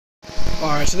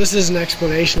Alright, so this is an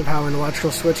explanation of how an electrical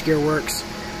switchgear works.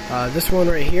 This one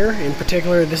right here, in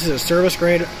particular, this is a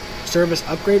service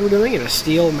upgrade we're doing in a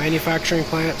steel manufacturing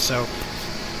plant, so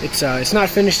it's not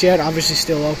finished yet, obviously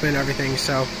still open, everything,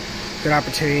 so good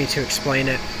opportunity to explain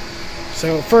it.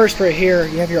 So first, right here,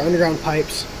 you have your underground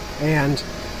pipes, and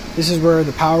this is where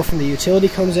the power from the utility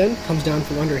comes down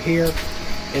from under here,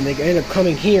 and they end up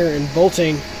coming here and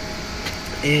bolting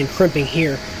and crimping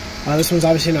here. This one's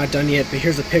obviously not done yet, but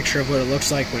here's a picture of what it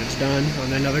looks like when it's done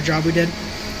on another job we did.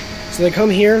 So they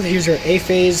come here, here's your A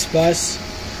phase bus,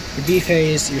 your B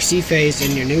phase, your C phase,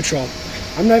 and your neutral.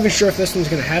 I'm not even sure if this one's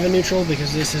going to have a neutral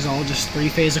because this is all just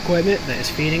three-phase equipment that is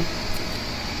feeding.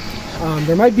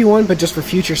 There might be one, but just for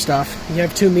future stuff. You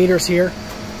have 2 meters here.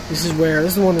 This is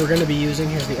the one we're going to be using.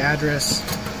 Here's the address.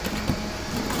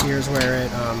 Here's where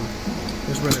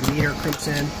the meter crimps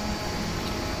in.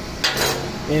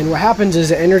 And what happens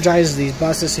is it energizes these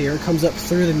buses here. It comes up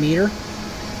through the meter,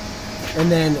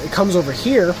 and then it comes over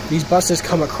here. These buses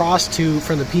come across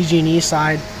from the PG&E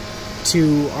side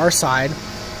to our side,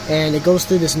 and it goes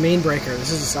through this main breaker.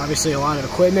 This is obviously a lot of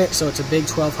equipment, so it's a big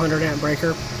 1200 amp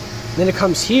breaker. And then it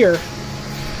comes here,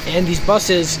 and these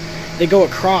buses, they go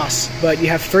across, but you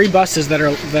have 3 buses that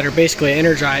are basically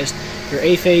energized: your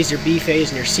A phase, your B phase,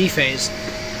 and your C phase,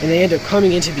 and they end up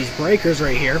coming into these breakers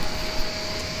right here.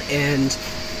 And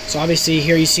so obviously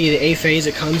here you see the A phase,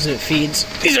 it comes and it feeds.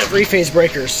 These are 3-phase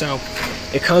breakers, so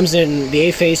it comes in, the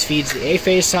A phase feeds the A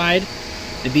phase side,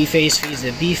 the B phase feeds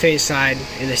the B phase side,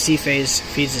 and the C phase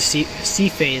feeds the C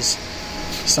phase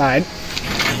side.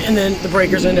 And then the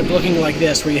breakers end up looking like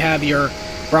this, where you have your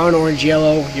brown, orange,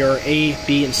 yellow, your A,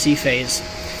 B, and C phase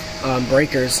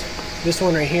breakers. This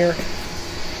one right here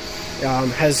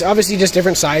has obviously just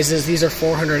different sizes. These are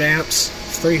 400 amps,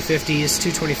 350s,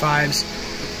 225s.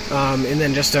 And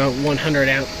then just a 100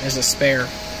 amp as a spare,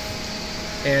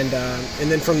 and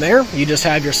then from there you just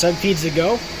have your sub feeds to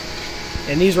go,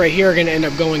 and these right here are going to end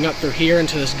up going up through here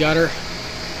into this gutter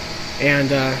and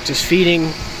just feeding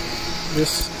this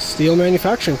steel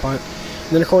manufacturing plant.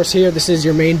 And then of course here, this is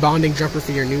your main bonding jumper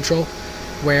for your neutral,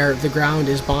 where the ground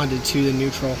is bonded to the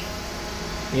neutral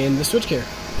in the switchgear.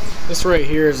 This right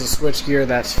here is a switchgear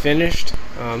that's finished.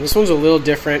 This one's a little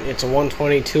different. It's a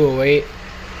 120/208.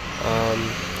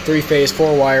 3-phase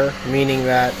 4-wire, meaning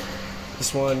that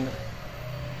this one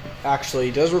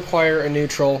actually does require a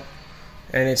neutral,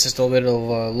 and it's just a little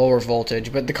lower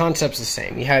voltage, but the concept's the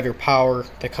same. You have your power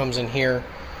that comes in here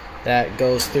that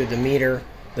goes through the meter,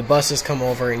 the buses come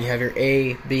over, and you have your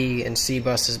A, B, and C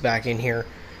buses back in here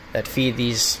that feed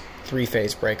these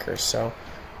 3-phase breakers. So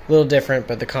a little different,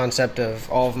 but the concept of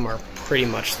all of them are pretty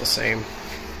much the same.